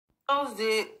Because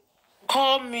they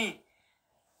call me.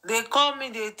 They call me,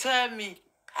 they tell me.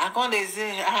 I come, they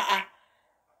say,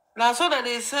 Now, so that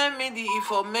they send me the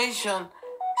information.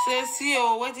 Say, see,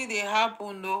 what did they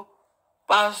happen, though?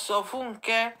 Pastor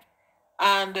Funke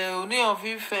and Ooni of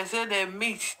Ife say they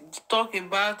meet,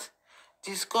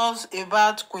 discuss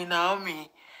about Queen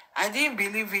Naomi. I didn't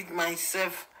believe it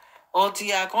myself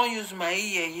until I can't use my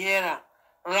ear here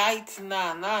right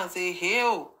now. Now I say,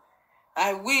 hey,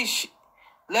 I wish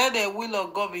let the will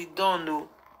of God be done, though.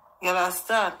 You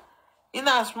understand? In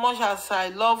as much as I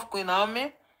love Queen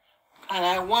Naomi, and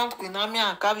I want Queen Naomi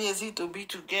and Kabiyesi to be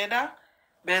together,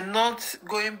 but not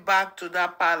going back to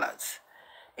that palace.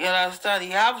 You understand?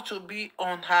 You have to be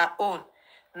on her own,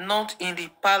 not in the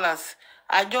palace.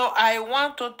 I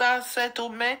want total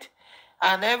settlement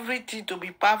and everything to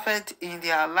be perfect in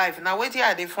their life. Now, wait here,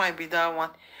 I define be that one.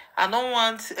 I don't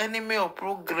want enemy of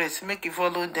progress, make it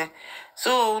follow them.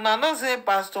 So, now not say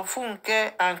Pastor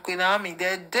Funke and Queen Naomi,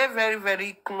 they're very,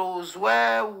 very close.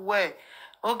 Well.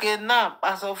 Okay, now,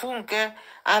 Pastor Funke,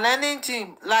 and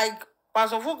anything, like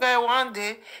Pastor Funke one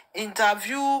day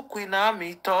interview Queen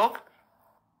Naomi, talk.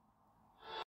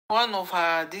 One of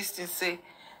her things say,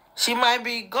 she might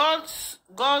be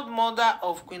godmother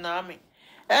of Queen Naomi.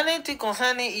 Anything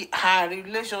concerning her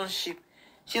relationship,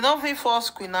 she don't feel force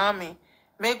Queen Naomi,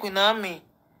 make Queen Naomi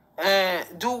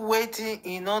do waiting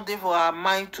in order for her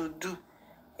mind to do.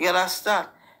 You understand?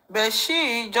 But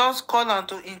she just call her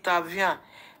to intervene.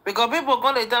 Because people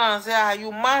gonna tell and say,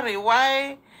 you marry,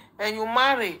 why? And you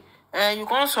marry, and you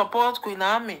can't support Queen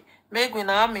Naomi, make Queen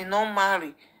Naomi not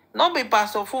marry. Not be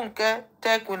Pastor Funke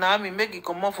tell Queen Naomi make it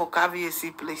come up for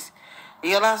Kabiyesi place.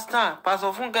 You understand? Pastor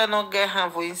Funke not get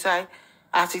hand for inside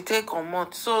as he take come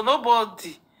out. So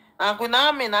nobody. And Queen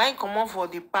Naomi now come up for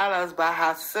the palace by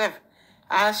herself.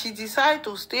 And she decide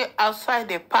to stay outside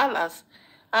the palace.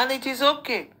 And it is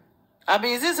okay. I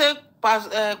mean, is this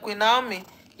a Queen Naomi?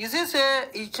 You see say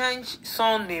he changed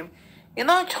son name. You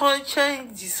know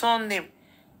change the son name.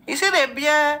 You see the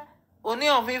bear Ooni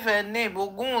of Ife name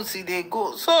Ogunwusi they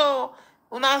go. So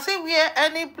when I see where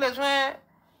any place where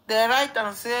they write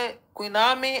and say Queen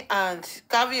Naomi and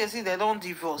Kabiyesi they don't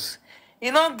divorce.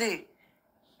 You know they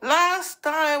last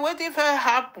time what if it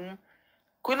happen,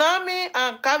 Queen Naomi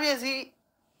and Kabiyesi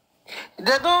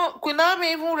they don't Queen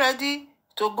Naomi even ready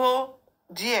to go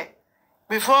there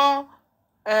before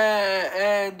one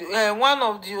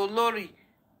of the Oloris,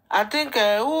 I think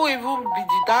who even be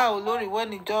that Oloris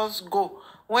when he just go,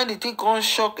 when the thing can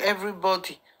shock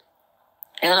everybody.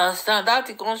 You understand? That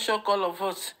it can shock all of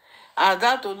us. And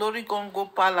that Oloris can go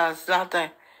palace that time.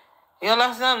 You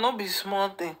understand? Not be small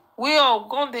thing. We all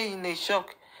gone there in a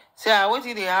shock. Say, what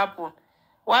did it happen?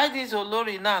 Why this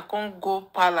Oloris now can't go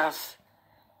palace?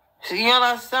 So, you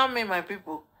understand me, my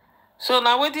people? So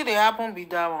now what did it happen be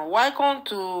that one? Why can't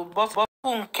to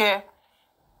Funke?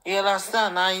 You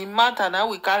understand? Now it matter now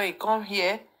we carry come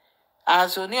here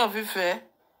as Ooni of Ife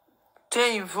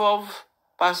to involve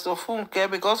Pastor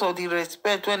Funke because of the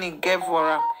respect when he gave for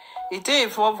him. He take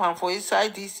involve him for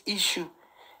inside this issue.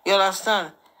 You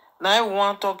understand? Now we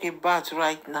want to talk about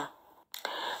right now.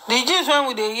 The gist when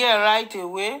we dey hear right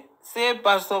away say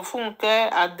Pastor Funke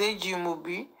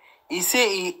Adejumo, he say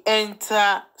he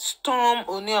enter storm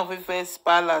Ooni of Ife's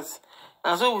palace.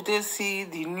 And so we dey see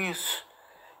the news.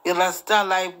 You understand?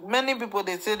 Like many people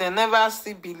they say they never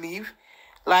still believe.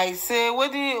 Like say,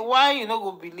 why you not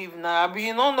go believe now? I mean,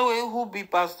 you don't know who be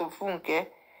Pastor Funke.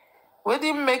 What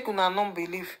did make una not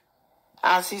believe?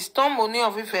 As he storm Ooni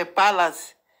of Ife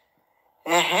palace.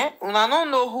 Una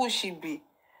don't know who she be.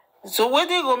 So what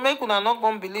they go make una not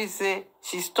gonna believe say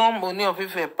she storm Ooni of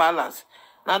Ife palace?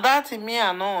 Now that me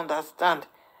I don't understand.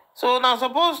 So now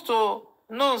supposed to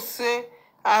know say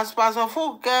as Pastor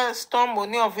Funke storm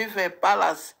Ooni of Ife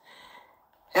palace,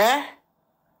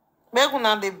 make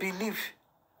una dey believe.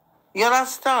 You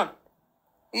understand?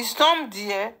 He stormed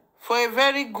there for a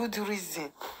very good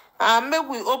reason. And make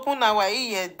we open our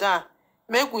ear down.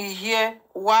 Make we hear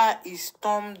why he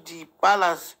stormed the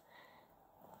palace.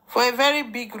 For a very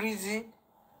big reason.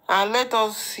 And let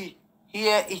us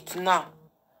hear it now.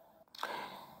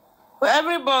 Well,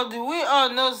 everybody, we all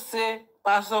know say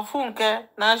Pastor Funke,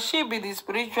 now she be the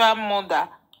spiritual mother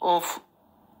of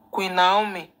Queen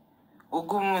Naomi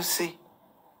Ogunwusi.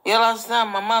 You understand?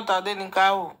 Mama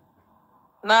Tadeninkahu.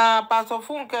 Now, Pastor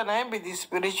Funke na him be the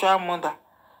spiritual mother.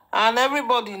 And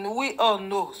everybody, we all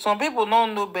know. Some people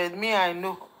don't know, but me, I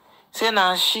know. Say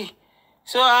now she.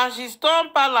 So, as she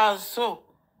stormed palace, so,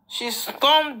 she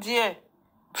stormed there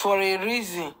for a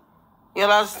reason. You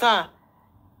understand?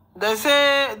 They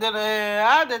say,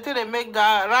 how they make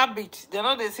that rabbit. They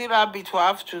know they see rabbit for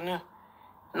afternoon.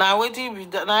 Now wetin be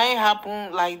that? Now it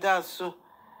happen like that.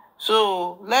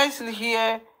 So let's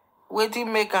hear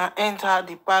wetin make am enter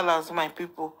the palace, my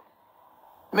people.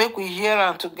 Make we hear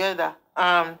am together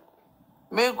and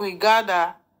make we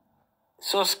gather,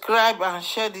 subscribe and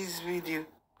share this video.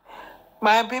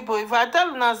 My people, if I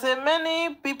tell you say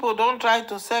many people don't try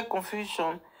to sell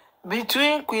confusion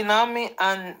between Queen Naomi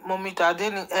and Mummy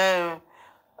Tadeni,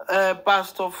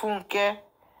 Pastor Funke,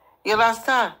 you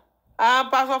understand?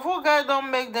 And Pastor Funke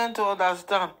don't make them to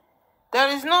understand. There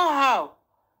is no how.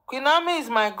 Queen Naomi is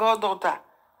my goddaughter,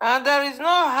 and there is no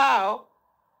how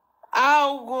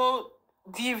I'll go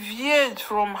deviate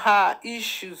from her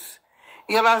issues.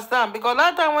 You understand? Because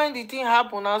that time when the thing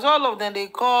happened, as all of them, they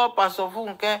call Pastor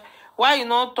Funke, why you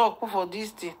not talk put for this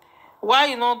thing? Why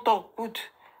you not talk put?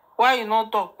 Why you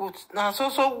not talk put? Now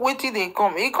so wait till they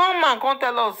come. He come and come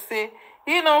tell us, say,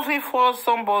 he don't fit force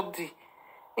somebody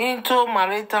into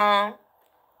marital,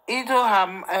 into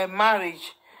her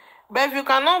marriage. But if you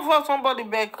cannot force somebody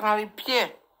back, can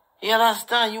repair. You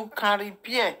understand? You can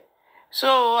repair. So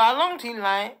along the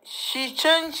line, she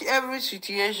changed every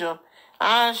situation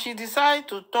and she decided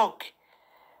to talk.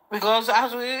 Because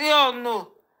as we all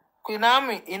know, Queen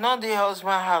Naomi is not the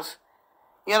husband house.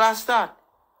 You understand?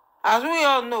 As we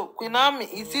all know, Queen Naomi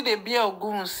is still the beer of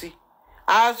Gunsi.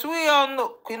 As we all know,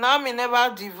 Queen Naomi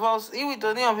never divorced. Even with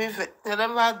Ooni Of Ife, they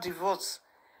never divorced.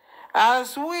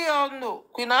 As we all know,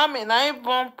 Queen Naomi na him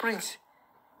born prince.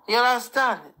 You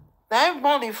understand? Na him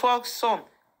born the fourth son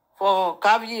for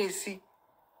Kabiyesi.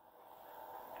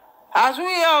 As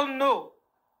we all know,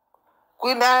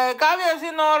 Queen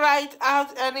Kabiyesi no write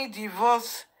out any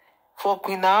divorce for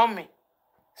Queen Naomi.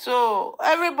 So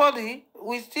everybody,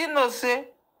 we still know say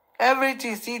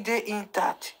everything still dey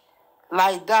intact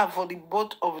like that for the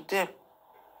both of them.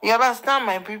 You understand,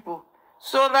 my people?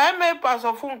 So na make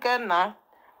Pastor Funke now.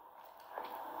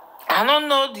 I don't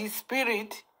know the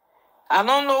spirit. I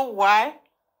don't know why.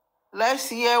 Let's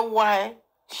hear why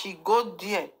she go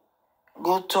there,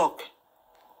 go talk.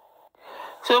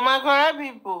 So my correct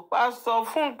people, Pastor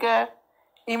Funke,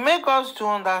 he make us to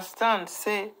understand,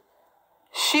 say,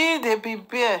 she dey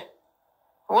prepare.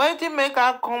 Wetin make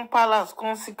her come palace,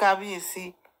 come see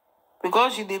Kabiyesi,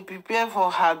 because she dey prepare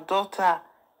for her daughter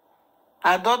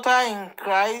in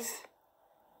Christ,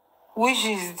 which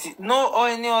is no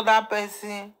any other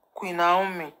person, Queen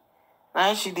Naomi.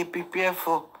 Now she dey prepare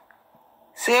for.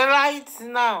 Say right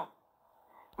now,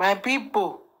 my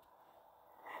people,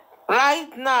 right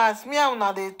now, as me and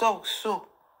una dey talk so,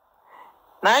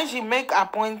 now she make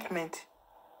appointment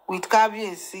with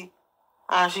Kabiyesi,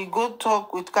 and she go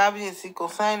talk with Kabiyesi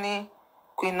concerning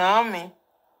Queen Naomi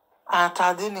and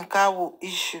Tadenikawo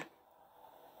issue.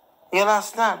 You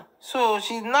understand? So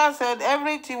she now said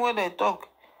everything when they talk,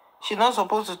 she not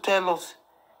supposed to tell us.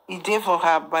 It's there for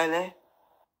her belle.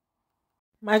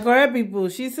 My correct people,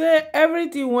 she say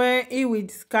everything when he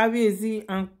with Kabiyesi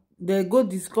and they go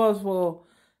discuss for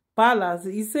palace,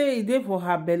 he say e dey for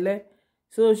her belle.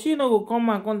 So she no go come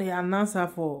and come dey announce her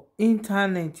for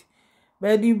internet.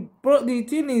 But the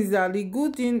thing is that the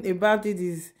good thing about it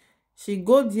is she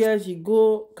go there, she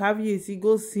go Kabiyesi,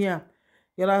 go see am.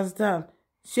 You understand?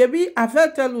 Shebi I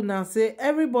fit tell you now, say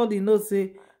everybody knows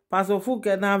say Pastor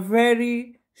Funke na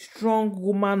very strong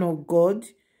woman of God.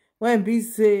 When be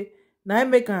say na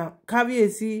make am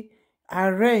Kabiyesi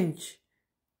arrange,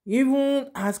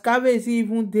 even as Kabiyesi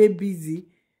even dey busy.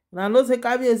 Na know say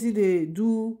Kabiyesi dey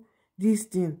do this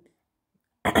thing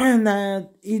na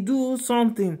he do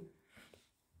something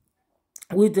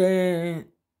with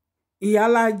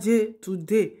Iyalaje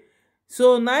today.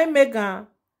 So na make am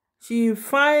she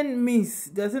find miss.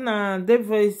 They say na day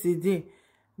very today.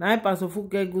 Na Pastor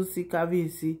Funke go see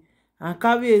Kabiyesi, and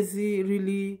Kabiyesi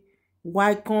really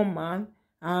welcome man.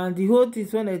 And the whole thing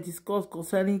when they discuss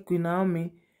concerning Queen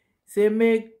Naomi, say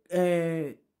make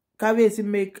Kabiyesi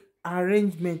make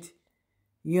arrangement.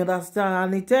 You understand?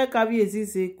 And he tell Kabiyesi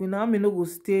say Queen Naomi no go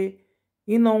stay.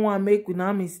 He no want make Queen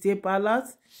Naomi stay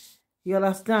palace. You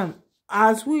understand?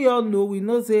 As we all know, we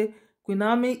know say Queen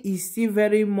Naomi is still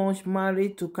very much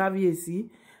married to Kabiyesi.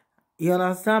 You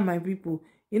understand, my people?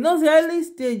 You know the early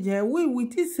stage, we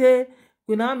did say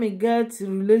Queen Naomi get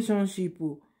relationship.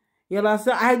 You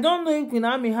understand? I don't know if Queen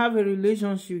Naomi have a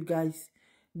relationship, guys.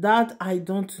 That I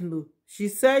don't know. She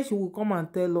said she will come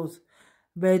and tell us.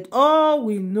 But all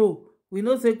we know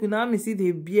say Queen Naomi see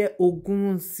the bear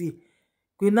Ogunsi.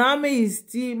 Queen Naomi is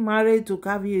still married to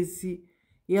Kabiyesi.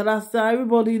 You understand?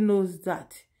 Everybody knows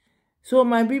that. So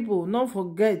my people, don't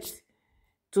forget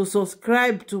to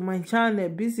subscribe to my channel,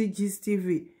 BCGist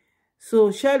TV.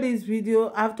 So share this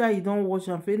video after you don't watch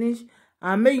and finish.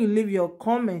 And make you leave your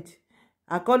comment.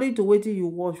 according to wetin you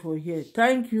watch for here.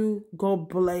 Thank you, God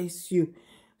bless you.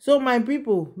 So my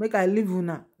people, make I leave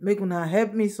una, make una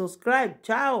help me subscribe.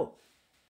 Ciao.